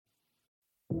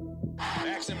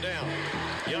Backs him down.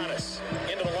 Giannis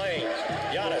into the lane.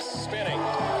 Giannis spinning.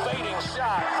 Fading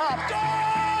shot. Up.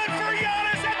 Good for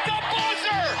Giannis at the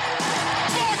buzzer.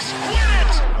 Bucks win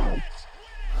it.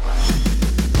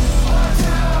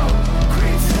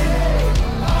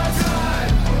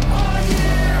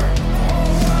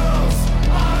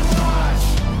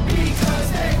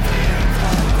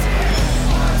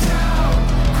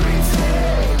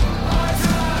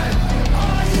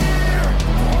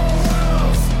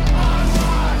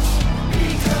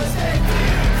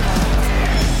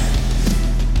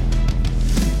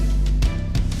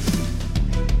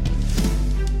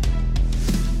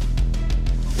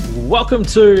 Welcome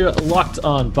to Locked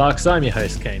On Bucks. I'm your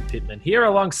host, Kane Pittman, here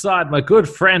alongside my good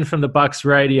friend from the Bucks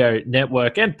Radio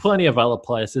Network and plenty of other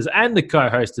places, and the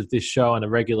co-host of this show on a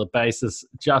regular basis,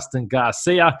 Justin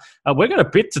Garcia. We've got a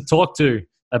bit to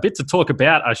talk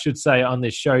about, I should say, on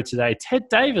this show today. Ted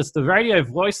Davis, the radio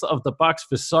voice of the Bucks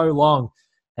for so long,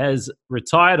 has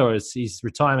retired, or his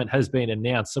retirement has been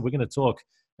announced. So we're going to talk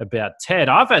about Ted.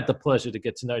 I've had the pleasure to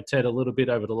get to know Ted a little bit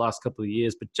over the last couple of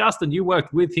years, but Justin, you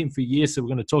worked with him for years, so we're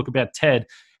going to talk about Ted.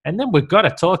 And then we've got to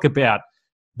talk about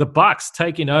the Bucks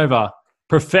taking over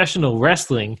professional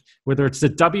wrestling, whether it's the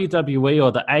WWE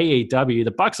or the AEW.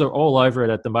 The Bucks are all over it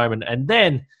at the moment. And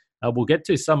then we'll get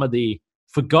to some of the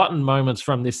forgotten moments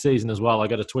from this season as well. I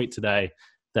got a tweet today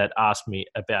that asked me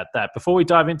about that. Before we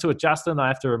dive into it, Justin, I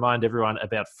have to remind everyone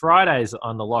about Fridays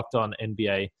on the Locked On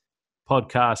NBA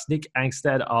podcast. Nick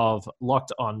Angstad of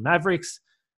Locked On Mavericks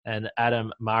and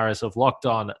Adam Maris of Locked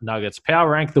On Nuggets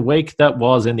power rank the week that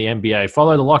was in the NBA.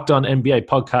 Follow the Locked On NBA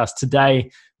podcast today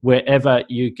wherever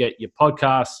you get your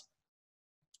podcasts.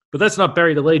 But let's not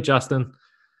bury the lead, Justin.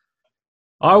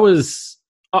 I'm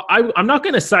not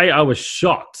going to say I was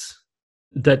shocked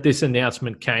that this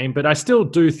announcement came, but I still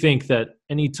do think that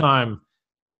anytime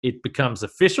it becomes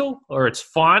official or it's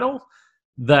final,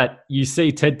 that you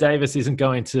see Ted Davis isn't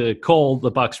going to call the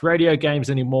Bucks radio games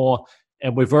anymore,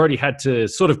 and we've already had to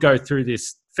sort of go through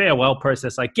this farewell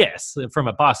process, I guess, from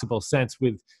a basketball sense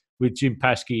with Jim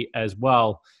Paschke as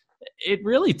well. It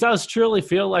really does truly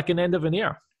feel like an end of an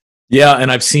era. Yeah,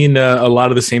 and I've seen a lot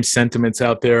of the same sentiments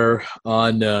out there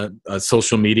on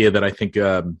social media that I think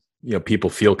people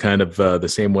feel kind of the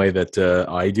same way that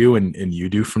I do and you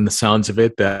do from the sounds of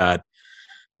it, that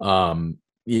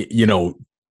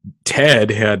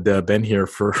Ted had been here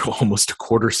for almost a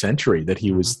quarter century, that he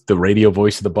was the radio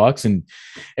voice of the Bucks, and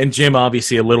Jim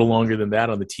obviously a little longer than that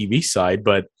on the TV side.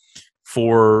 But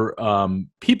for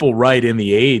people right in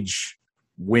the age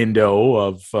window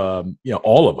of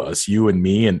all of us, you and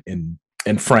me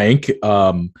and Frank,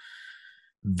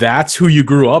 that's who you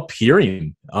grew up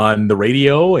hearing on the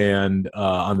radio and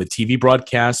on the TV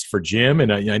broadcast for Jim.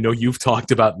 And I know you've talked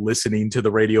about listening to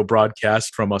the radio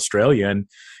broadcast from Australia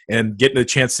and getting a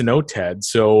chance to know Ted.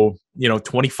 So,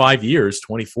 24 years,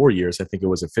 I think it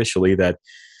was officially, that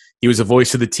he was a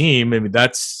voice of the team. I mean,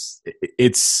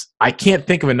 I can't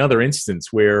think of another instance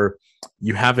where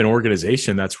you have an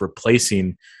organization that's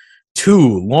replacing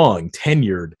two long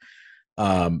tenured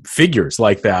figures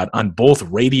like that on both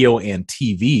radio and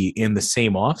TV in the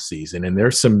same offseason. And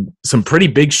there's some pretty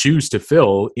big shoes to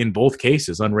fill in both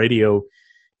cases, on radio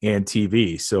and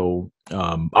TV. So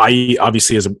I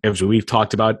obviously, as we've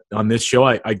talked about on this show,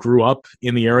 I grew up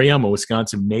in the area. I'm a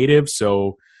Wisconsin native,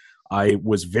 so I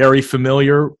was very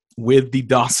familiar with the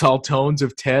docile tones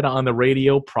of Ted on the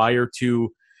radio prior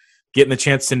to getting the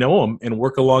chance to know him and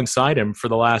work alongside him for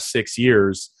the last 6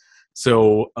 years.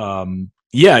 So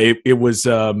it was.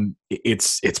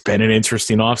 It's been an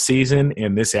interesting offseason,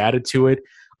 and this added to it.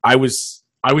 I was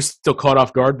still caught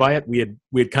off guard by it. We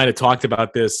had kind of talked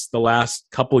about this the last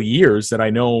couple of years, that I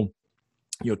know,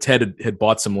 Ted had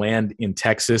bought some land in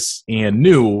Texas and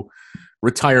knew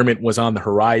retirement was on the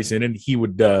horizon, and he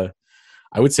would,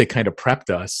 I would say, kind of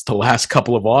prepped us the last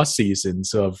couple of off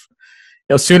seasons of,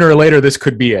 sooner or later this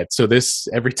could be it. So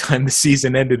every time the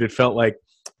season ended, it felt like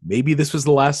maybe this was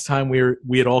the last time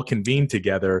we had all convened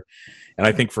together. And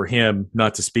I think for him,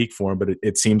 not to speak for him, but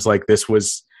it seems like this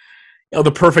was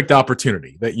the perfect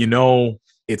opportunity, that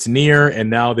it's near,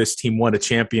 and now this team won a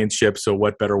championship, so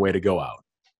what better way to go out?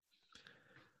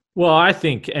 Well, I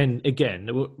think, and again,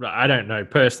 I don't know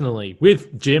personally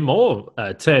with Jim or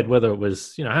Ted whether it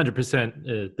was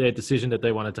 100% their decision that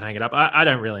they wanted to hang it up. I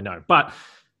don't really know, but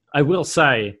I will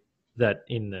say that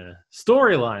in the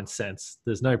storyline sense,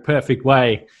 there's no perfect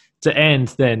way to end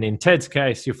than, in Ted's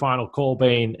case, your final call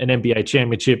being an NBA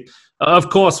championship. Of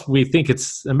course, we think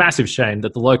it's a massive shame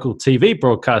that the local TV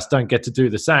broadcasts don't get to do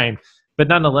the same. But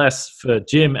nonetheless, for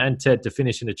Jim and Ted to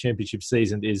finish in a championship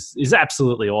season is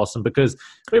absolutely awesome, because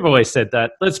we've always said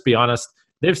that, let's be honest,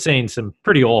 they've seen some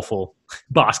pretty awful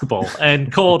basketball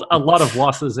and called a lot of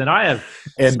losses. And I have.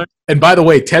 And by the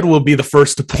way, Ted will be the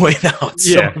first to point out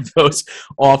some of those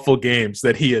awful games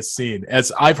that he has seen.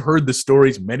 As I've heard the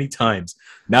stories many times,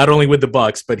 not only with the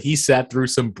Bucks, but he sat through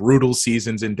some brutal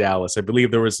seasons in Dallas. I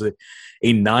believe there was a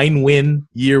 9-win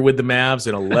year with the Mavs,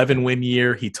 an 11-win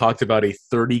year. He talked about a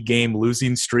 30-game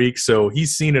losing streak. So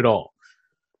he's seen it all.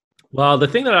 Well, the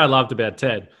thing that I loved about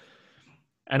Ted,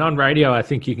 and on radio, I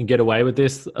think you can get away with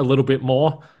this a little bit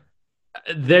more.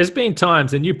 There's been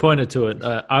times, and you pointed to it,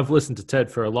 I've listened to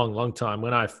Ted for a long, long time.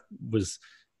 When I was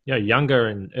younger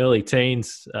and early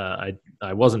teens, I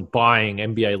wasn't buying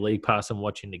NBA League Pass and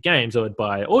watching the games. I would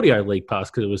buy Audio League Pass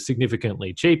because it was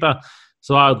significantly cheaper.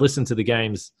 So I would listen to the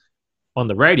games on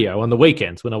the radio on the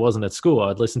weekends when I wasn't at school.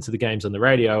 I'd listen to the games on the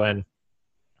radio.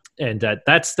 And at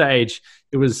that stage,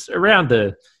 it was around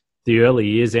the early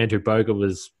years. Andrew Bogut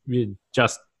was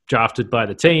just drafted by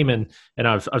the team, and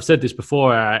I've said this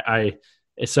before.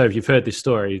 So if you've heard this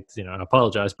story, I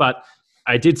apologize, but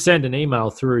I did send an email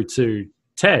through to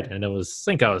Ted, and I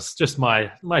think I was just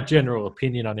my general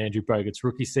opinion on Andrew Bogut's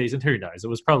rookie season. Who knows? It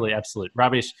was probably absolute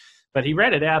rubbish, but he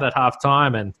read it out at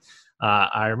halftime, and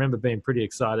I remember being pretty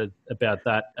excited about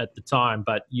that at the time.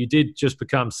 But you did just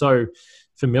become so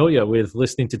familiar with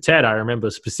listening to Ted. I remember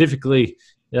specifically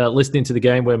listening to the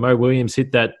game where Mo Williams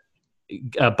hit that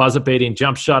buzzer-beating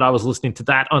jump shot. I was listening to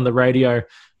that on the radio,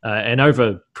 and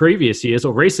over previous years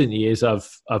or recent years, I've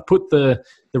put the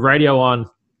radio on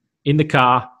in the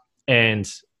car, and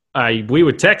we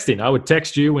were texting. I would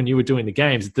text you when you were doing the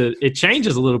games. It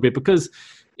changes a little bit because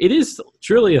it is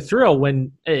truly a thrill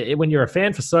when you're a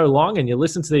fan for so long and you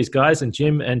listen to these guys. And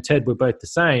Jim and Ted were both the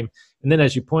same. And then,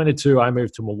 as you pointed to, I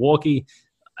moved to Milwaukee.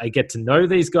 I get to know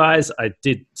these guys. I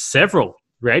did several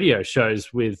radio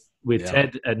shows with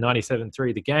Ted at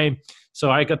 97.3 The Game. So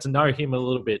I got to know him a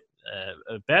little bit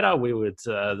better. We would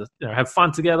have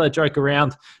fun together, joke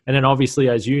around. And then obviously,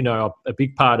 as you know, a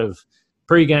big part of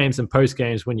pre-games and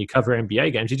post-games when you cover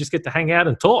NBA games, you just get to hang out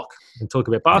and talk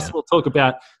about basketball, talk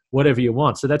about whatever you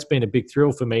want. So that's been a big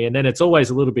thrill for me. And then it's always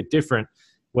a little bit different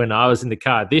when I was in the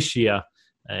car this year,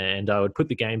 and I would put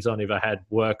the games on if I had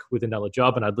work with another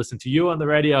job, and I'd listen to you on the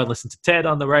radio, I'd listen to Ted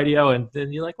on the radio, and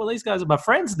then you're like, well, these guys are my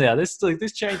friends now. This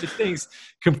changes things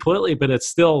completely, but it's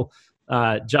still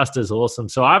just as awesome.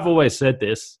 So I've always said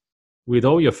this, with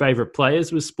all your favorite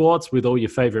players with sports, with all your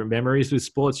favorite memories with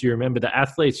sports, you remember the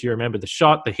athletes, you remember the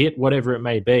shot, the hit, whatever it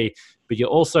may be, but you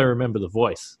also remember the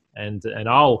voice. And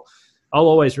I'll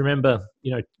always remember,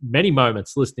 many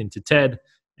moments listening to Ted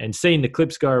and seeing the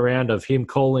clips go around of him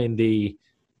calling the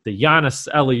Giannis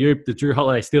alley-oop, the Jrue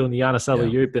Holiday stealing the Giannis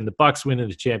alley-oop, and the Bucks winning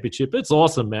the championship. It's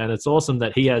awesome, man. It's awesome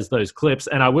that he has those clips.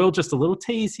 And I will just a little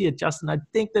tease here, Justin. I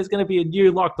think there's going to be a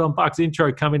new Locked On Bucks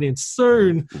intro coming in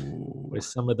soon, where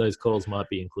some of those calls might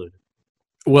be included.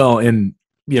 Well, and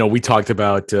we talked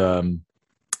about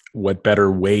what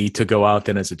better way to go out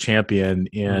than as a champion,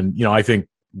 and I think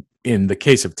in the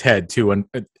case of Ted too, and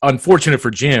unfortunate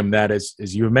for Jim that as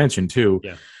you mentioned too.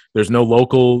 Yeah. There's no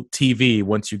local TV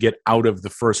once you get out of the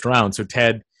first round. So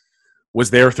Ted was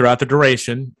there throughout the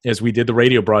duration as we did the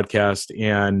radio broadcast,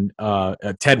 and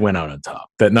Ted went out on top.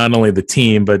 That not only the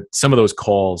team, but some of those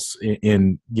calls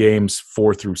in games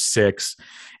 4 through 6.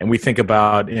 And we think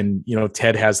about, and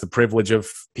Ted has the privilege of,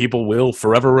 people will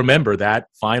forever remember that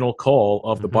final call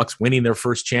of the Bucks winning their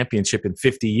first championship in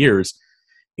 50 years.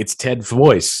 It's Ted's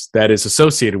voice that is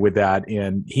associated with that,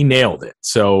 and he nailed it.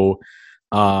 So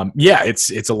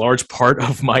it's a large part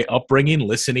of my upbringing,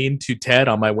 listening to Ted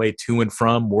on my way to and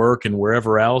from work and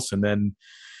wherever else. And then,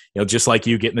 just like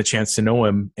you, getting the chance to know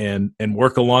him and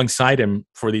work alongside him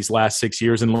for these last 6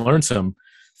 years and learn some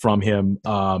from him.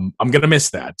 I'm going to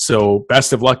miss that. So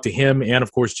best of luck to him. And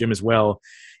of course, Jim as well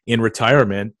in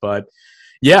retirement. But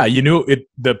yeah, you knew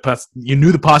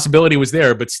the possibility was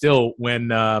there, but still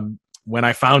when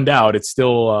I found out, it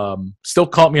still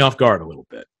caught me off guard a little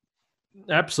bit.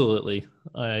 Absolutely.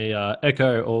 I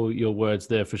echo all your words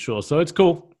there for sure. So it's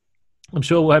cool. I'm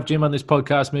sure we'll have Jim on this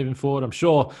podcast moving forward. I'm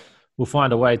sure we'll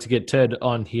find a way to get Ted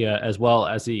on here as well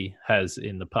as he has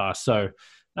in the past. So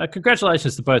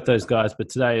congratulations to both those guys. But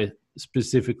today,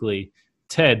 specifically,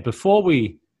 Ted, before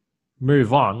we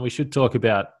move on, we should talk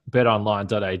about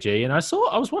betonline.ag. And I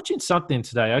was watching something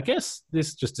today. I guess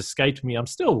this just escaped me. I'm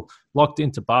still locked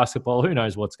into basketball. Who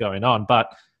knows what's going on? But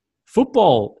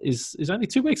football is only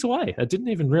 2 weeks away. It didn't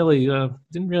even really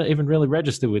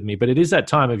register with me, but it is that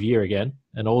time of year again,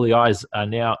 and all the eyes are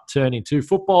now turning to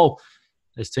football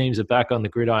as teams are back on the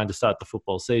gridiron to start the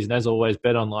football season. As always,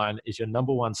 BetOnline is your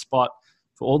number one spot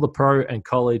for all the pro and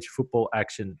college football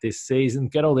action this season.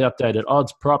 Get all the updated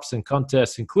odds, props, and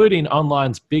contests, including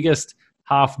online's biggest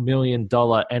 $500,000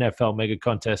 NFL mega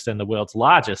contest and the world's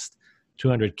largest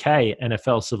 $200K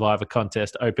NFL Survivor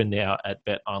contest, open now at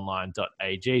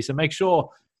betonline.ag. So make sure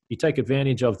you take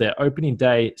advantage of their opening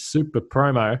day super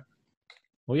promo.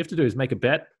 All you have to do is make a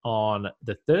bet on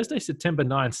the Thursday, September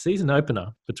 9th season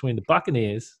opener between the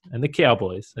Buccaneers and the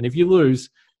Cowboys. And if you lose,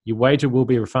 your wager will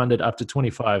be refunded up to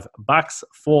 $25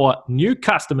 for new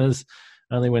customers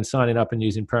only when signing up and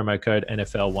using promo code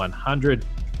NFL100.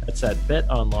 That's at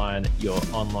BetOnline, your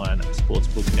online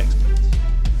sportsbook experts.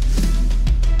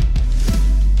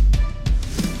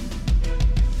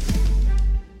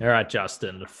 All right,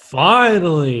 Justin.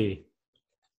 Finally,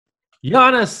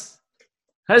 Giannis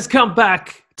has come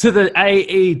back to the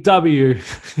AEW.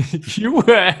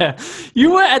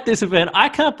 You were at this event. I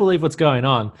can't believe what's going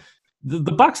on.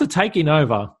 The Bucks are taking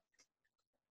over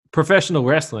professional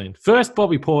wrestling. First,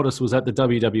 Bobby Portis was at the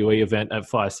WWE event at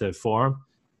Fiserv Forum.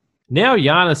 Now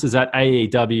Giannis is at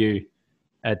AEW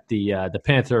at the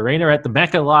Panther Arena at the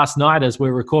Mecca last night as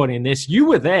we're recording this. You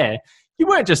were there. You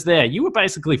weren't just there. You were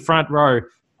basically front row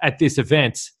at this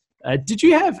event. Did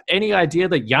you have any idea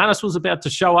that Giannis was about to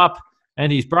show up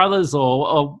and his brothers,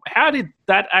 or how did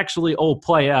that actually all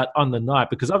play out on the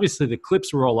night? Because obviously the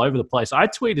clips were all over the place. I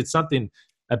tweeted something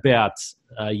about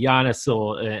Giannis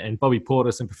and Bobby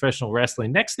Portis and professional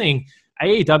wrestling. Next thing,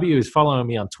 AEW is following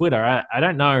me on Twitter. I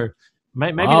don't know.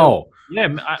 Maybe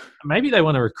maybe they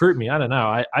want to recruit me. I don't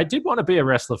know. I did want to be a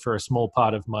wrestler for a small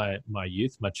part of my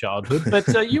youth, my childhood,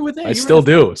 but you were there. I still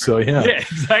do. So yeah. Yeah,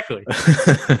 exactly.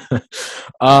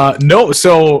 No.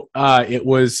 So it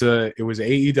was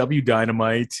AEW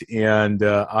Dynamite, and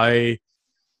I,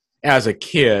 as a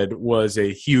kid, was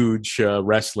a huge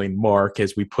wrestling mark,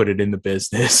 as we put it in the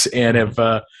business, and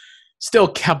have still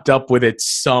kept up with it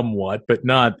somewhat, but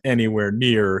not anywhere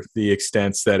near the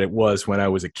extent that it was when I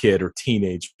was a kid or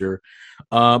teenager.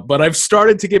 But I've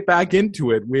started to get back into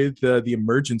it with the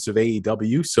emergence of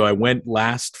AEW. So I went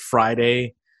last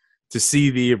Friday to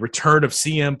see the return of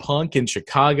CM Punk in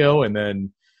Chicago, and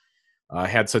then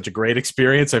had such a great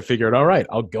experience. I figured, all right,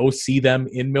 I'll go see them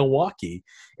in Milwaukee,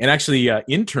 and actually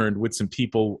interned with some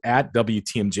people at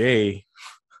WTMJ.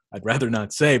 I'd rather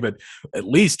not say, but at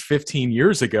least 15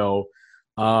 years ago,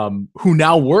 who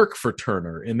now work for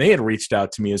Turner, and they had reached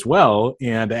out to me as well.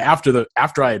 And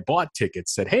after I had bought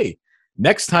tickets, said, "Hey,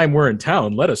 next time we're in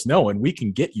town, let us know, and we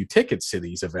can get you tickets to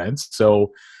these events."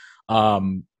 So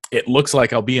it looks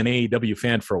like I'll be an AEW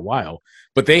fan for a while.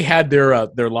 But they had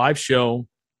their live show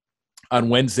on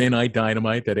Wednesday Night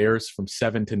Dynamite that airs from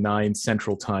 7 to 9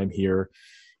 Central Time here.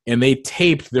 And they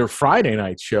taped their Friday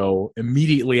night show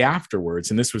immediately afterwards.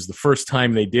 And this was the first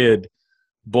time they did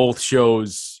both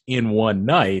shows in one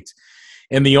night.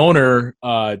 And the owner,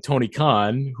 Tony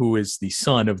Khan, who is the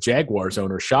son of Jaguars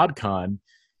owner Shad Khan,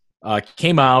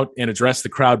 came out and addressed the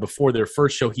crowd before their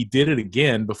first show. He did it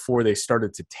again before they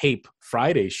started to tape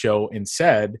Friday's show, and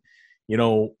said,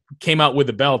 came out with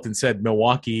the belt and said,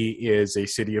 Milwaukee is a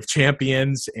city of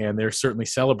champions, and they're certainly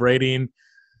celebrating.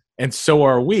 And so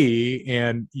are we.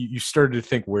 And you started to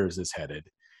think, where is this headed?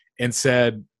 And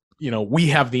said, we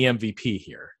have the MVP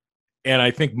here. And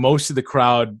I think most of the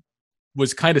crowd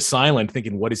was kind of silent,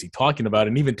 thinking, what is he talking about?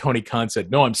 And even Tony Khan said,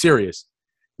 no, I'm serious.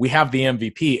 We have the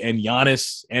MVP. And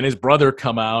Giannis and his brother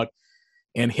come out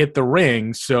and hit the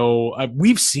ring. So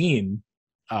we've seen,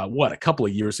 a couple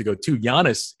of years ago too,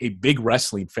 Giannis, a big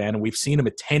wrestling fan, and we've seen him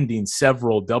attending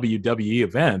several WWE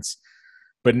events.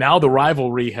 But now the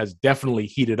rivalry has definitely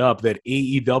heated up, that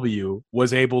AEW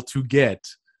was able to get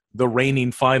the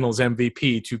reigning finals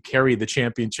MVP to carry the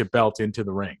championship belt into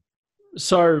the ring.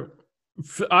 So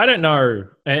I don't know,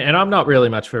 and I'm not really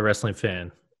much of a wrestling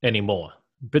fan anymore.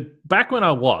 But back when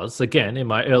I was, again, in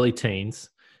my early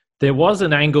teens, there was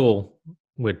an angle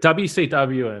where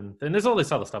WCW and there's all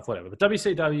this other stuff, whatever. But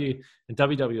WCW and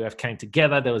WWF came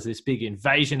together. There was this big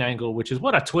invasion angle, which is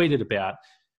what I tweeted about.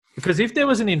 Because if there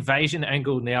was an invasion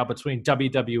angle now between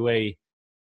WWE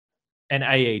and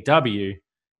AEW,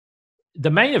 the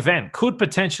main event could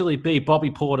potentially be Bobby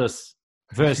Portis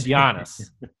versus Giannis.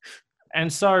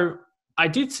 And so I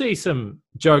did see some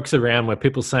jokes around where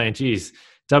people saying, geez,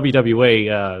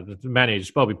 WWE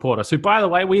managed Bobby Portis, who, by the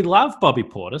way, we love Bobby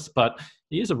Portis, but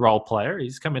he is a role player.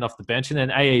 He's coming off the bench. And then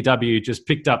AEW just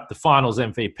picked up the finals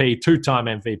MVP, 2-time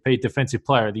MVP, Defensive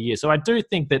Player of the Year. So I do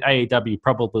think that AEW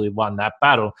probably won that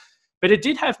battle. But it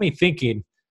did have me thinking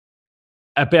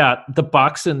about the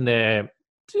Bucks and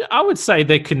I would say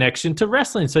their connection to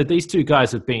wrestling. So these two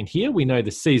guys have been here. We know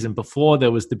the season before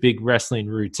there was the big wrestling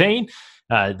routine.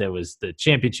 There was the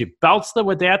championship belts that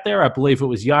were out there. I believe it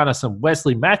was Giannis and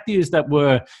Wesley Matthews that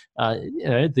were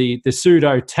the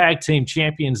pseudo tag team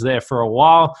champions there for a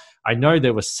while. I know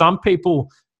there were some people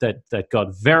that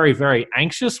got very, very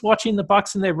anxious watching the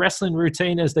Bucks in their wrestling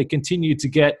routine as they continued to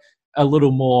get a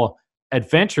little more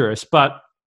adventurous. But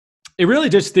it really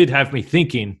just did have me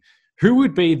thinking, who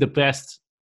would be the best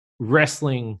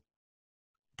wrestling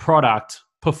product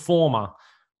performer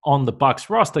on the Bucks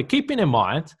roster, keeping in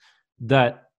mind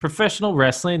that professional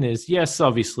wrestling is, yes,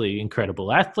 obviously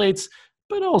incredible athletes,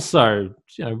 but also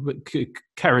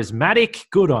charismatic,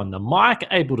 good on the mic,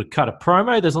 able to cut a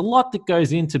promo. There's a lot that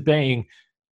goes into being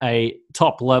a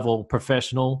top-level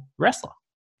professional wrestler.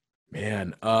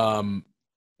 Man,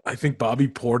 I think Bobby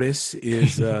Portis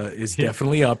is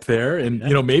definitely up there, and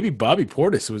maybe Bobby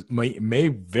Portis may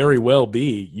very well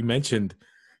be. You mentioned,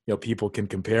 people can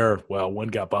compare. Well, one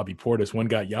got Bobby Portis, one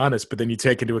got Giannis, but then you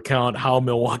take into account how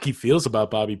Milwaukee feels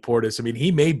about Bobby Portis. I mean, he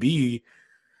may be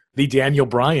the Daniel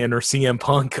Bryan or CM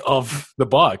Punk of the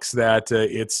Bucks. That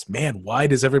why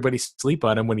does everybody sleep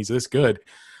on him when he's this good?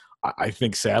 I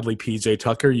think sadly PJ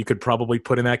Tucker you could probably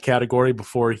put in that category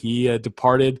before he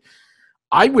departed.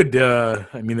 I would,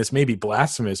 this may be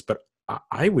blasphemous, but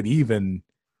I would even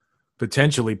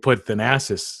potentially put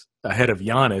Thanasis ahead of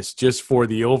Giannis just for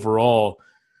the overall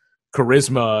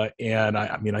charisma. And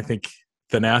I think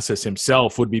Thanasis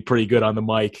himself would be pretty good on the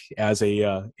mic as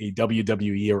a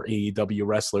WWE or AEW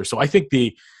wrestler. So I think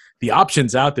the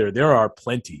options out there are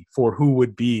plenty for who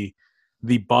would be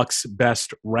the Bucks'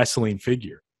 best wrestling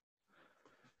figure.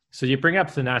 So you bring up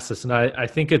Thanasis, and I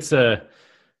think it's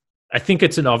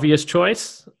an obvious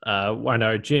choice. I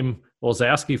know Jim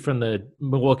Olszewski from the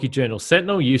Milwaukee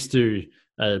Journal-Sentinel used to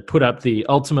put up the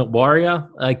Ultimate Warrior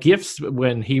gifs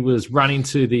when he was running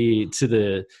to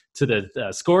the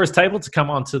scorer's table to come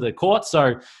onto the court.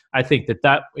 So I think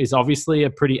that is obviously a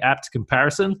pretty apt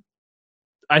comparison.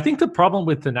 I think the problem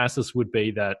with Thanasis would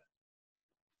be that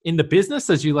in the business,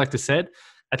 as you like to said,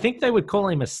 I think they would call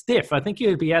him a stiff. I think he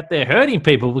would be out there hurting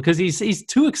people because he's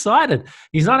too excited.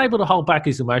 He's not able to hold back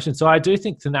his emotions. So I do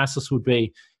think Thanasis would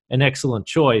be an excellent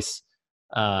choice.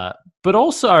 But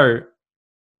also,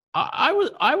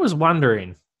 I was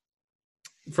wondering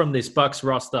from this Bucks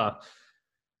roster,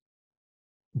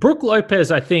 Brook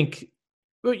Lopez, I think,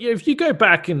 if you go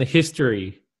back in the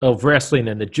history of wrestling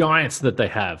and the giants that they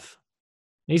have,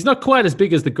 he's not quite as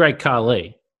big as the great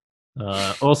Khali.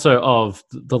 Also of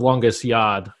the longest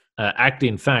yard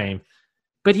acting fame,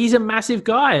 but he's a massive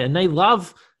guy, and they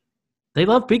love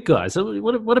big guys. So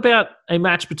what about a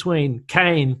match between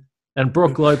Kane and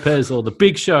Brook Lopez, or the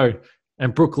Big Show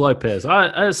and Brook Lopez?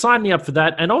 I sign me up for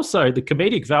that. And also, the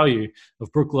comedic value of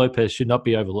Brook Lopez should not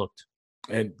be overlooked.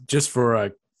 And just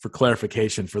for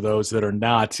clarification, for those that are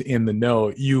not in the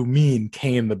know, you mean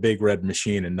Kane the Big Red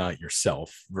Machine and not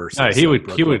yourself versus he would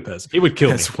kill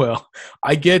me as well.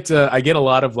 I get a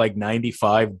lot of like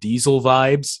 95 Diesel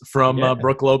vibes from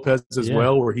Brook Lopez as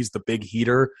well, where he's the big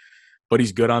heater, but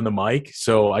he's good on the mic.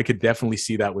 So I could definitely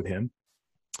see that with him.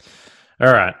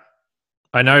 All right.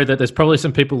 I know that there's probably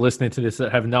some people listening to this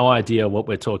that have no idea what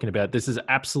we're talking about. This is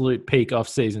absolute peak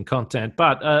off-season content.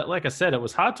 But like I said, it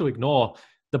was hard to ignore.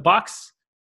 The Bucks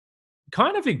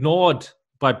kind of ignored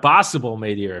by basketball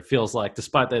media, it feels like,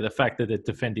 despite the fact that they're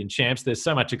defending champs. There's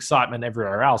so much excitement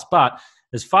everywhere else. But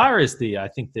as far as the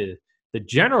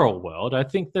general world, I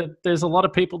think that there's a lot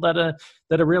of people that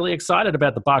are really excited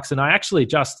about the Bucks. And I actually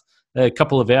just a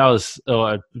couple of hours,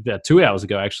 or about 2 hours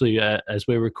ago, actually, as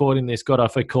we're recording this, got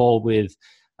off a call with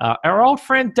our old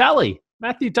friend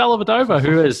Matthew Dellavedova,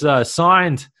 who has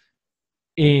signed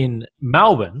in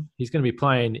Melbourne. He's going to be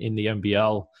playing in the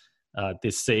NBL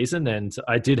this season, and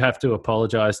I did have to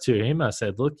apologize to him. I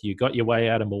said, look, you got your way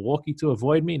out of Milwaukee to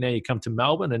avoid me. Now you come to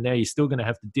Melbourne, and now you're still going to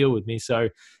have to deal with me. So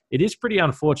it is pretty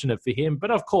unfortunate for him.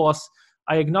 But of course,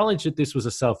 I acknowledge that this was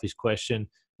a selfish question.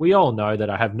 We all know that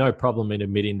I have no problem in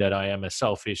admitting that I am a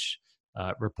selfish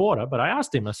reporter. But I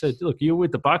asked him, I said, look, you were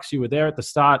with the Bucks. You were there at the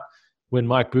start when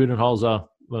Mike Budenholzer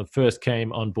first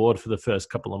came on board for the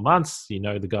first couple of months. You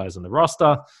know the guys on the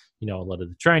roster. You know a lot of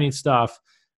the training staff.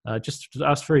 Just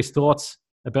asked for his thoughts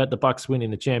about the Bucks winning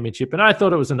the championship. And I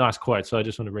thought it was a nice quote, so I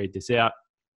just want to read this out.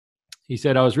 He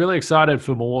said, I was really excited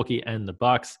for Milwaukee and the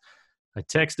Bucks. I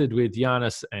texted with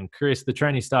Giannis and Chris. The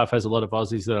training staff has a lot of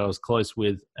Aussies that I was close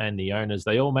with, and the owners.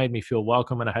 They all made me feel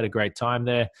welcome, and I had a great time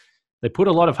there. They put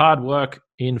a lot of hard work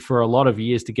in for a lot of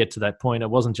years to get to that point. It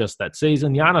wasn't just that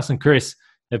season. Giannis and Chris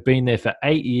have been there for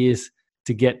 8 years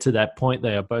to get to that point.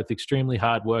 They are both extremely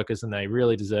hard workers, and they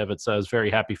really deserve it. So I was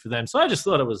very happy for them. So I just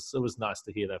thought it was nice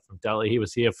to hear that from Dally. He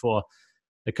was here for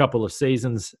a couple of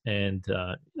seasons, and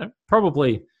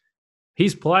probably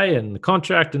his play and the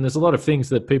contract, and there's a lot of things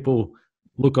that people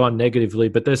look on negatively,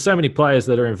 but there's so many players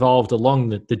that are involved along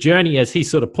the journey, as he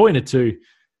sort of pointed to,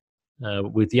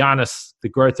 with Giannis, the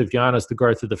growth of Giannis, the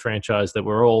growth of the franchise, that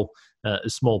we're all a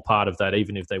small part of that,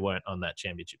 even if they weren't on that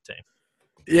championship team.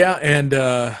 Yeah, and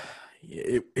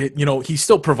he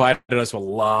still provided us a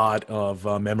lot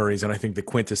of memories, and I think the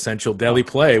quintessential Delly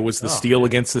play was the steal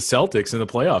against the Celtics in the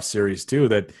playoff series too.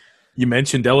 That you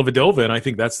mentioned Dellavedova, and I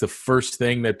think that's the first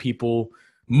thing that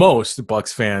most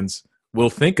Bucks fans will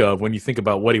think of when you think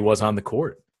about what he was on the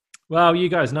court. Well, you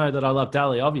guys know that I love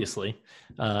Delly, obviously,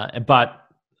 but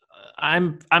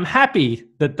I'm happy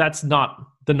that that's not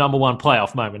the number one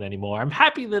playoff moment anymore. I'm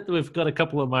happy that we've got a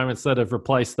couple of moments that have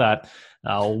replaced that.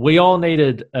 We all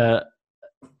needed a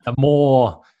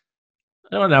more,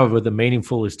 I don't know whether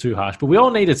meaningful is too harsh, but we all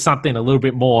needed something a little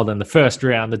bit more than the first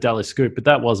round, the Delly scoop. But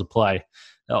that was a play,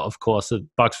 of course, that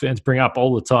Bucks fans bring up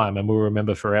all the time, and we'll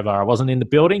remember forever. I wasn't in the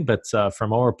building, but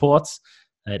from all reports,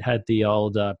 it had the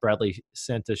old Bradley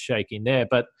Center shaking there.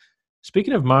 But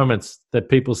speaking of moments that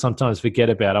people sometimes forget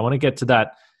about, I want to get to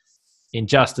that in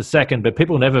just a second, but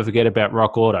people never forget about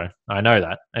Rock Auto. I know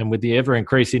that. And with the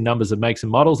ever-increasing numbers of makes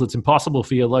and models, it's impossible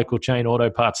for your local chain auto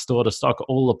parts store to stock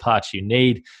all the parts you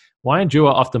need. Why endure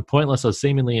often pointless or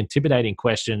seemingly intimidating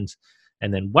questions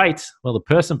and then wait while the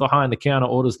person behind the counter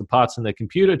orders the parts on their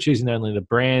computer, choosing only the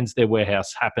brands their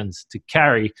warehouse happens to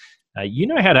carry? You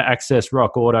know how to access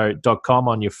rockauto.com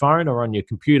on your phone or on your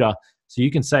computer so you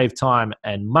can save time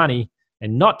and money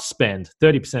and not spend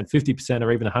 30%, 50%,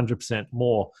 or even 100%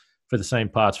 more for the same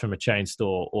parts from a chain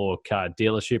store or car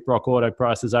dealership. Rock Auto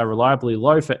prices are reliably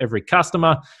low for every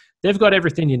customer. They've got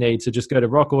everything you need, so just go to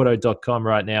rockauto.com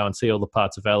right now and see all the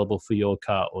parts available for your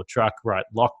car or truck. Right,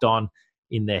 Locked On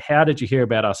in there. How did you hear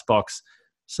about us box?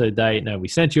 So they know we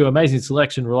sent you amazing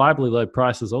selection, reliably low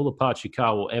prices, all the parts your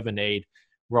car will ever need.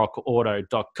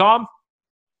 rockauto.com.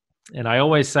 And I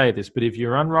always say this, but if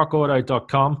you're on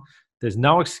rockauto.com, there's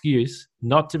no excuse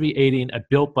not to be eating a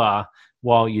Built Bar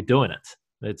while you're doing it.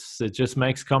 It just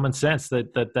makes common sense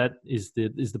that is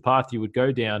the path you would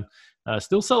go down.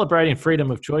 Still celebrating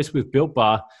freedom of choice with Built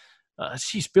Bar.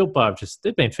 Built Bar,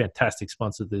 they've been fantastic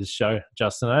sponsors of this show,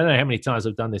 Justin. I don't know how many times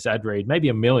I've done this ad read, maybe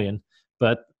a million,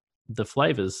 but the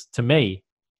flavors, to me,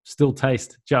 still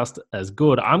taste just as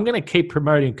good. I'm going to keep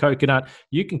promoting coconut.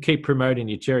 You can keep promoting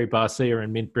your cherry barcia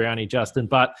and mint brownie, Justin,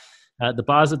 but the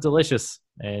bars are delicious.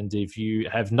 And if you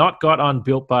have not got on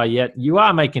Built Bar yet, you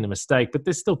are making a mistake, but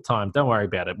there's still time. Don't worry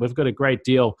about it. We've got a great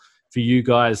deal for you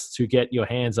guys to get your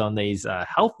hands on these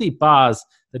healthy bars.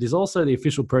 That is also the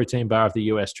official protein bar of the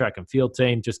US track and field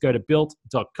team. Just go to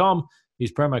built.com,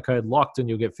 use promo code LOCKED, and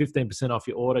you'll get 15% off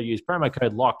your order. Use promo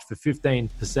code LOCKED for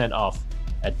 15% off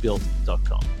at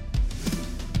built.com.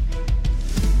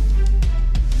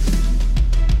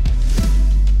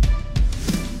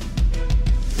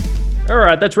 All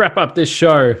right, let's wrap up this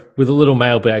show with a little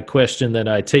mailbag question that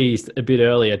I teased a bit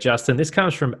earlier, Justin. This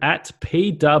comes from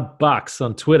 @PDubBucks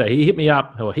on Twitter. He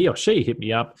or she hit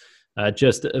me up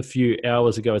just a few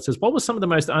hours ago. It says, what were some of the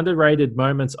most underrated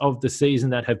moments of the season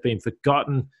that have been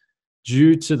forgotten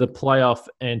due to the playoff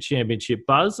and championship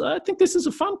buzz? I think this is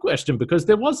a fun question because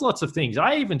there was lots of things.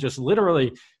 I even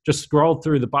literally scrolled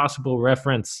through the Basketball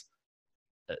Reference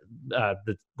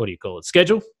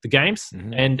schedule, the games,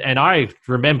 and I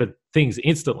remembered things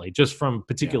instantly just from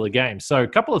particular games. So a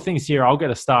couple of things here, I'll get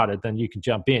us started, then you can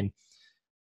jump in.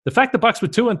 The fact the Bucks were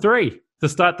 2-3 to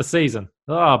start the season.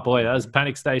 Oh boy, those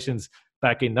panic stations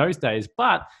back in those days.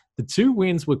 But the two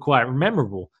wins were quite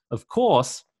memorable. Of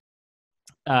course,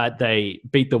 they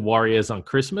beat the Warriors on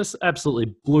Christmas,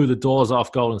 absolutely blew the doors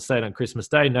off Golden State on Christmas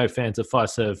Day. No fans of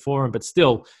Fiserv Forum, but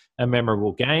still a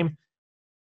memorable game.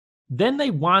 Then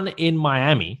they won in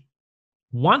Miami,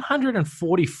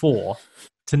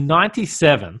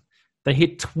 144-97. They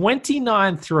hit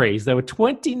 29 threes. They were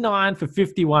 29 for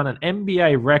 51, an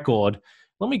NBA record.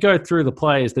 Let me go through the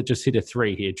players that just hit a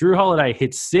three here. Drew Holiday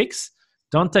hit 6.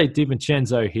 Dante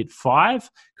DiVincenzo hit 5.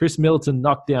 Chris Middleton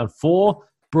knocked down 4.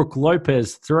 Brook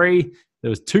Lopez 3. There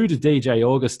was 2 to DJ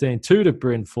Augustine, 2 to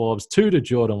Bryn Forbes, 2 to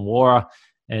Jordan Nwora.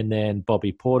 And then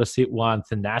Bobby Portis hit 1.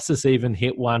 Thanasis even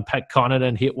hit 1. Pat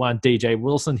Connaughton hit 1. DJ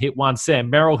Wilson hit 1. Sam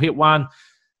Merrill hit 1.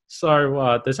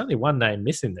 So there's only one name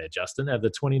missing there, Justin, out of the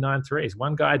 29 threes.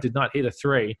 One guy did not hit a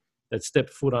 3 that stepped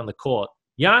foot on the court.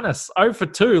 Giannis, 0 for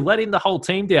 2, letting the whole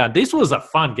team down. This was a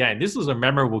fun game. This was a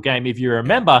memorable game. If you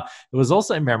remember, it was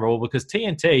also memorable because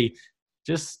TNT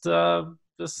just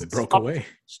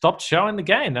stopped showing the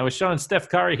game. They were showing Steph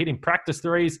Curry hitting practice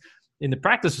threes in the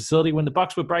practice facility when the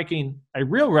Bucks were breaking a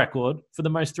real record for the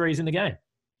most threes in the game.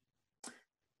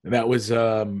 That was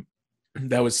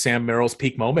That was Sam Merrill's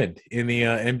peak moment in the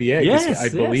NBA. Yes, I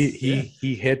believe yes.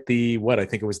 he hit I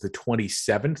think it was the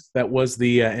 27th. That was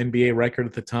the NBA record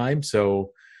at the time.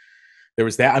 So there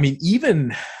was that. I mean,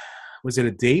 even was it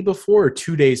a day before or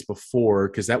 2 days before?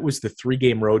 Because that was the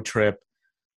 3-game road trip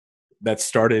that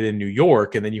started in New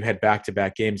York, and then you had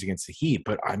back-to-back games against the Heat.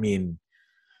 But I mean,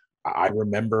 I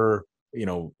remember,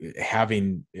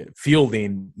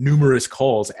 fielding numerous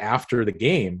calls after the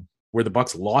game where the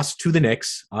Bucks lost to the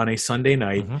Knicks on a Sunday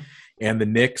night, and the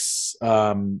Knicks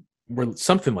were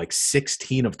something like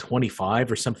 16 of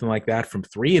 25 or something like that from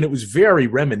three, and it was very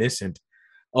reminiscent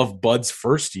of Bud's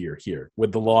first year here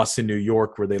with the loss in New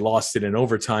York, where they lost it in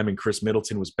overtime and Chris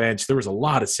Middleton was benched. There was a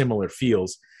lot of similar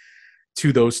feels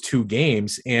to those two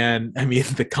games, and I mean,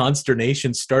 the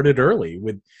consternation started early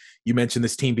with, you mentioned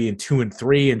this team being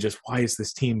 2-3, and just why is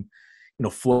this team,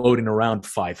 floating around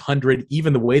 500?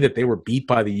 Even the way that they were beat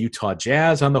by the Utah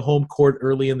Jazz on the home court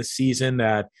early in the season,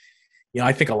 that,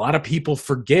 I think a lot of people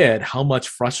forget how much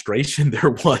frustration there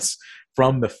was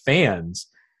from the fans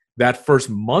that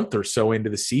first month or so into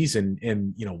the season.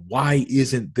 And, why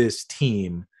isn't this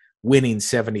team winning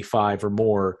 75 or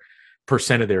more %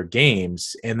 of their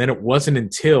games? And then it wasn't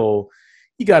until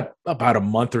you got about a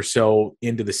month or so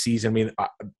into the season. I mean,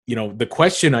 the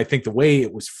question, I think the way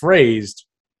it was phrased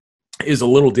is a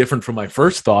little different from my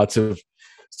first thoughts of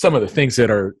some of the things that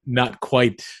are not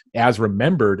quite as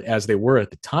remembered as they were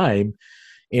at the time.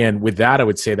 And with that, I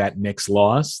would say that Knicks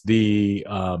loss, the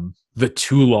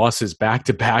 2 losses back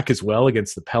to back as well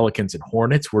against the Pelicans and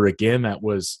Hornets, where again, that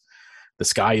was the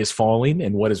sky is falling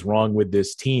and what is wrong with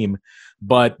this team.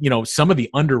 But, some of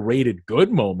the underrated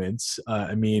good moments,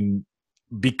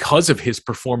 because of his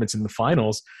performance in the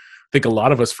finals, I think a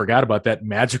lot of us forgot about that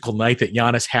magical night that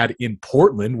Giannis had in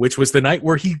Portland, which was the night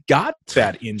where he got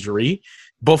that injury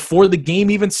before the game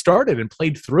even started and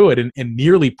played through it and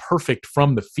nearly perfect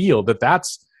from the field.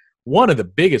 That's one of the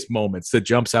biggest moments that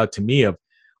jumps out to me of,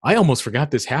 I almost forgot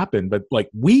this happened, but like,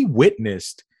 we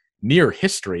witnessed near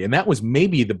history, and that was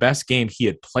maybe the best game he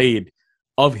had played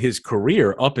of his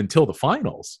career up until the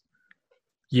finals.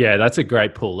 Yeah, that's a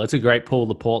great pull. That's a great pull,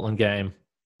 the Portland game,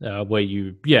 where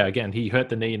again, he hurt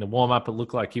the knee in the warm-up. It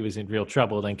looked like he was in real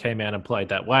trouble, then came out and played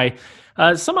that way.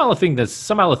 Some other things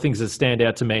that stand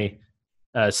out to me,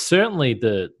 certainly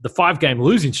the 5-game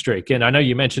losing streak. And I know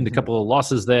you mentioned a couple of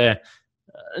losses there.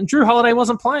 And Jrue Holiday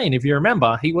wasn't playing, if you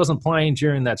remember. He wasn't playing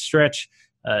during that stretch.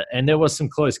 And there was some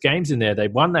close games in there. They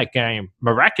won that game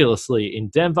miraculously in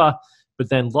Denver, but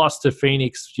then lost to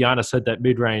Phoenix. Giannis had that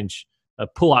mid-range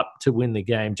pull up to win the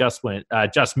game, just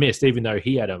missed, even though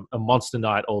he had a monster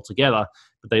night altogether.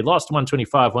 But they lost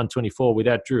 125-124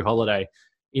 without Jrue Holiday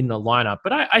in the lineup.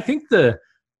 But I think the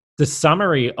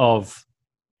summary of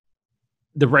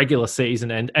the regular season,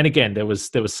 and again, there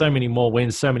was so many more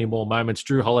wins, so many more moments.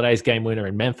 Jrue Holiday's game winner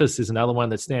in Memphis is another one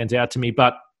that stands out to me.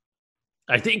 But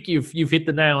I think you've hit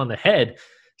the nail on the head.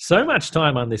 So much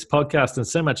time on this podcast and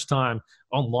so much time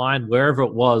online, wherever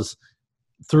it was,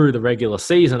 through the regular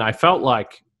season, I felt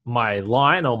like my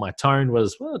line or my tone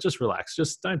was, well, just relax,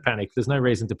 just don't panic. There's no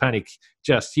reason to panic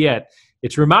just yet.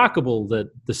 It's remarkable that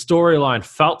the storyline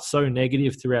felt so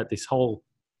negative throughout this whole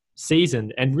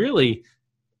season, and really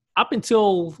up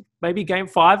until maybe Game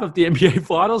 5 of the NBA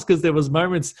Finals, because there was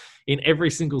moments in every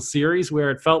single series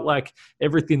where it felt like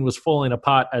everything was falling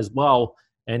apart as well.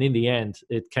 And in the end,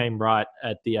 it came right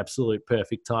at the absolute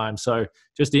perfect time. So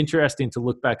just interesting to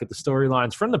look back at the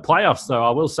storylines from the playoffs, though. I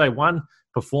will say one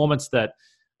performance that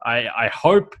I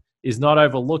hope is not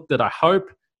overlooked, that I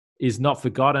hope is not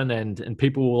forgotten, and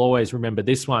people will always remember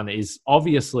this one, is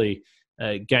obviously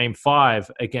Game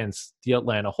 5 against the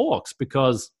Atlanta Hawks,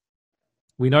 because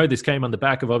we know this came on the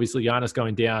back of obviously Giannis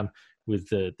going down with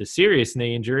the serious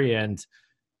knee injury, and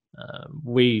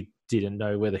we didn't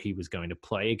know whether he was going to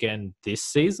play again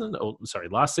last season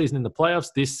in the playoffs,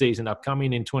 this season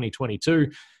upcoming in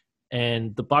 2022.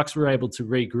 And the Bucks were able to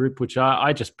regroup, which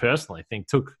I just personally think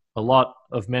took a lot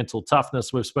of mental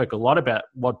toughness. We've spoke a lot about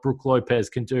what Brook Lopez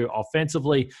can do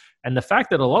offensively, and the fact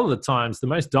that a lot of the times the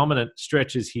most dominant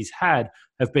stretches he's had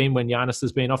have been when Giannis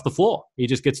has been off the floor. He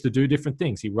just gets to do different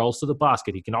things. He rolls to the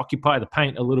basket. He can occupy the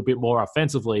paint a little bit more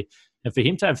offensively. And for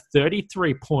him to have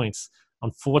 33 points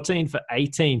on 14 for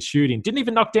 18 shooting, didn't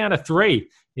even knock down a 3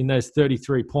 in those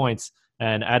 33 points,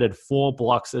 and added 4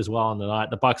 blocks as well on the night.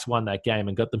 The Bucks won that game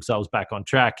and got themselves back on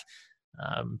track.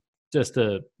 Just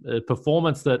a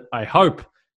performance that I hope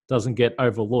doesn't get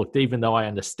overlooked, even though I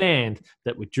understand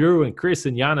that with Jrue and Chris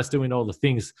and Giannis doing all the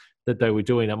things that they were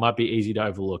doing, it might be easy to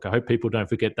overlook. I hope people don't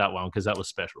forget that one, because that was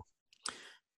special.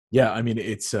 Yeah, I mean,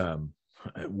 it's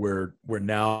we're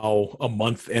now a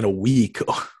month and a week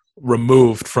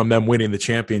removed from them winning the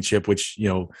championship, which,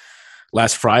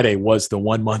 last Friday was the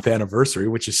 1 month anniversary,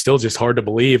 which is still just hard to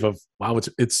believe of, wow,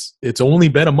 it's only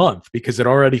been a month, because it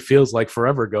already feels like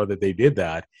forever ago that they did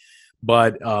that.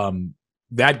 But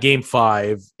that game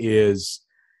 5 is,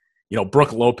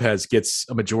 Brook Lopez gets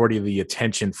a majority of the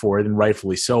attention for it, and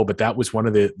rightfully so. But that was one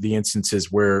of the instances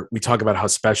where we talk about how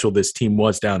special this team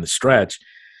was down the stretch.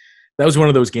 That was one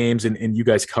of those games, and you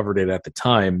guys covered it at the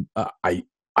time.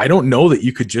 I don't know that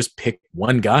you could just pick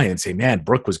one guy and say, man,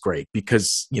 Brook was great,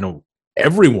 because,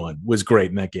 everyone was great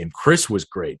in that game. Chris was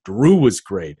great. Drew was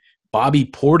great. Bobby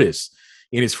Portis,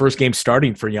 in his first game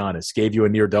starting for Giannis, gave you a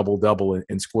near double-double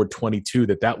and scored 22.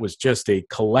 That was just a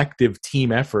collective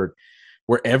team effort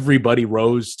where everybody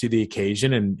rose to the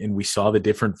occasion, and we saw the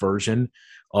different version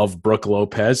of Brook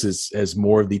Lopez as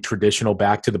more of the traditional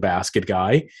back-to-the-basket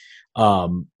guy.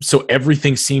 So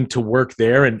everything seemed to work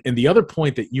there. And the other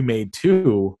point that you made,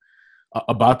 too,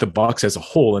 about the Bucks as a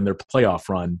whole and their playoff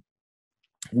run,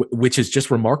 which is just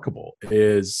remarkable,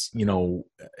 is,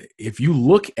 if you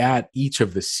look at each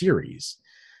of the series,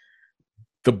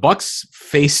 the Bucks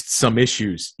faced some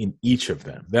issues in each of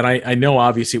them that I know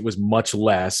obviously it was much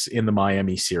less in the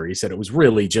Miami series, that it was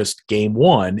really just game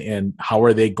 1 and how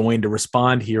are they going to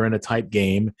respond here in a tight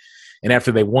game. And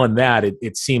after they won that,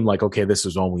 it seemed like, okay, this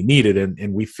is all we needed,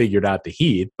 and we figured out the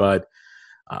Heat. But,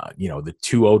 the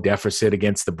 2-0 deficit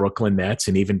against the Brooklyn Nets,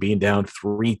 and even being down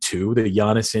 3-2, the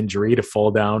Giannis injury to fall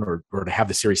down or to have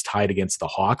the series tied against the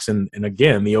Hawks, and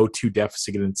again, the 0-2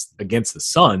 deficit against the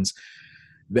Suns,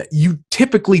 that you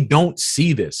typically don't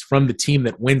see this from the team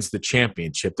that wins the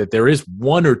championship, that there is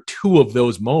 1 or 2 of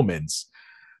those moments.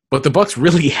 But the Bucks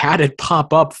really had it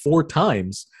pop up 4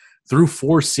 times through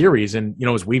 4 series. And,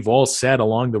 as we've all said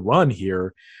along the run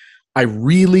here, I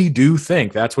really do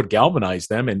think that's what galvanized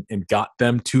them and got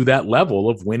them to that level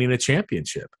of winning a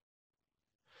championship.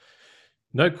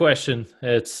 No question.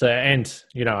 It's and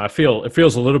I feel it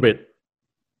feels a little bit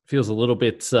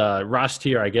rushed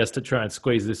here, I guess, to try and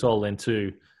squeeze this all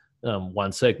into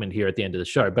one segment here at the end of the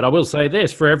show. But I will say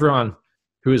this for everyone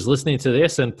who is listening to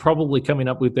this and probably coming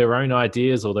up with their own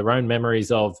ideas or their own memories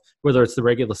of whether it's the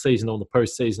regular season or the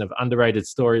postseason of underrated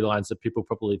storylines that people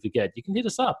probably forget. You can hit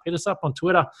us up on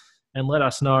Twitter and let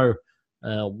us know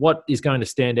what is going to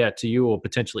stand out to you, or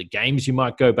potentially games you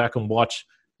might go back and watch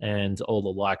and all the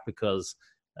like, because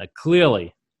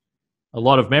clearly a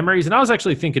lot of memories. And I was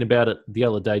actually thinking about it the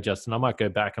other day, Justin. I might go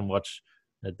back and watch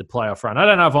the playoff run. I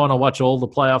don't know if I want to watch all the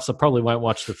playoffs. I probably won't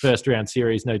watch the first round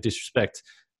series. No disrespect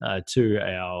to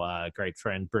our great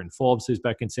friend Bryn Forbes, who's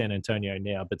back in San Antonio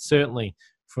now. But certainly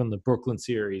from the Brooklyn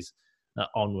series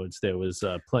onwards, there was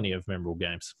plenty of memorable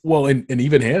games. Well, and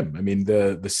even him. I mean,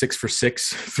 the 6-for-6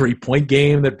 3-point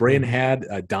game that Bryn had,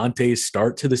 Dante's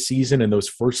start to the season in those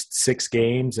first 6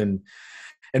 games. And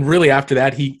really after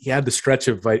that, he had the stretch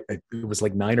of, it was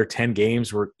like 9 or 10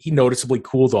 games where he noticeably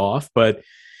cooled off. But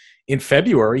in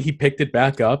February, he picked it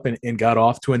back up and got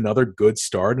off to another good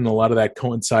start. And a lot of that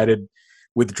coincided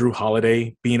with Drew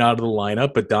Holiday being out of the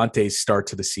lineup, but Dante's start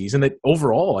to the season. That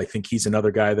overall, I think he's another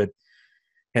guy that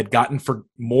had gotten for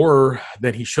more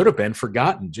than he should have been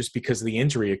forgotten, just because of the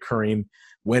injury occurring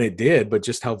when it did, but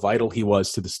just how vital he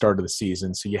was to the start of the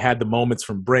season. So you had the moments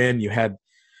from Bryn, you had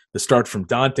the start from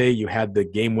Dante, you had the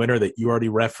game winner that you already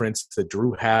referenced that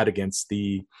Drew had against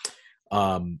the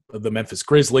Memphis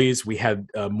Grizzlies. We had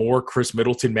more Chris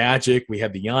Middleton magic. We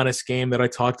had the Giannis game that I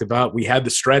talked about. We had the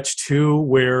stretch too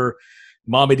where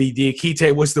Mamadi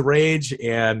Diakite was the rage,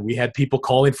 and we had people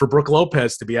calling for Brook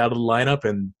Lopez to be out of the lineup,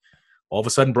 and all of a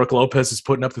sudden Brook Lopez is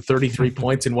putting up the 33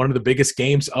 points in one of the biggest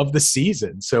games of the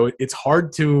season. So it's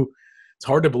hard to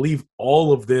believe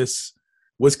all of this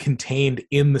was contained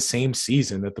in the same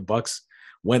season, that the Bucks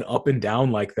went up and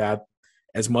down like that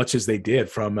as much as they did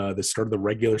from the start of the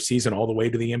regular season all the way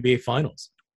to the NBA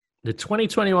Finals. The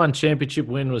 2021 championship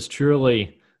win was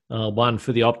truly one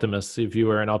for the optimists. If you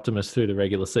were an optimist through the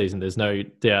regular season, there's no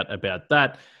doubt about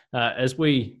that. As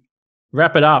we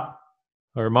wrap it up,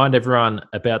 I remind everyone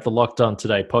about the Locked On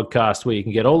Today podcast, where you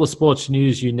can get all the sports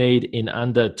news you need in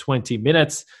under 20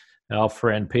 minutes. Our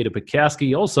friend Peter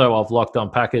Bukowski, also of Locked On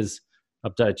Packers,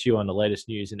 updates you on the latest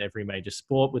news in every major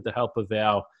sport with the help of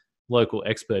our local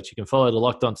experts. You can follow the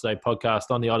Locked On Today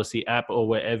podcast on the Odyssey app or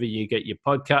wherever you get your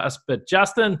podcasts. But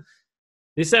Justin,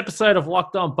 this episode of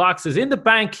Locked On Bucks is in the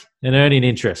bank and earning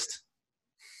interest.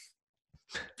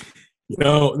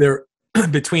 There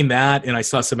between that and I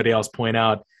saw somebody else point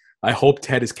out, I hope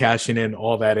Ted is cashing in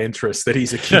all that interest that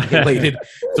he's accumulated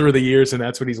through the years, and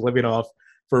that's what he's living off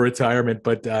for retirement.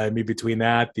 But between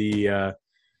that,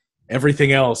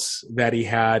 everything else that he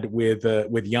had with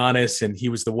Giannis, and he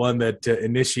was the one that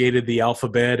initiated the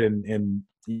alphabet. And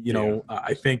you know,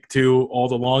 I think too, all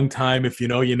the long time, if you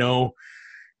know, you know,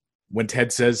 when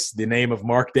Ted says the name of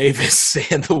Mark Davis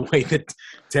and the way that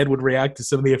Ted would react to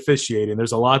some of the officiating,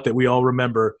 there's a lot that we all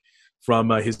remember from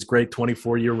his great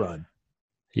 24-year run.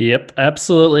 Yep,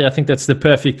 absolutely. I think that's the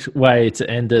perfect way to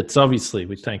end it. Obviously,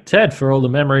 we thank Ted for all the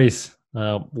memories,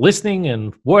 listening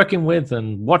and working with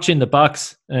and watching the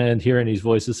Bucks and hearing his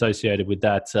voice associated with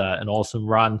that. An awesome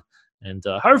run. And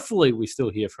hopefully we still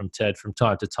hear from Ted from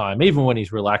time to time, even when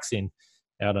he's relaxing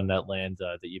out on that land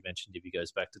that you mentioned if he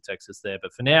goes back to Texas there.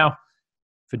 But for now,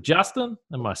 for Justin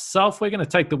and myself, we're going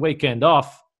to take the weekend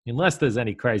off unless there's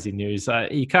any crazy news.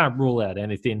 You can't rule out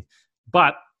anything.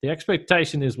 But the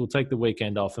expectation is we'll take the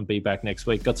weekend off and be back next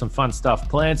week. Got some fun stuff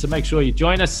planned, so make sure you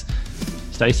join us.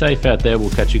 Stay safe out there.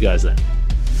 We'll catch you guys then.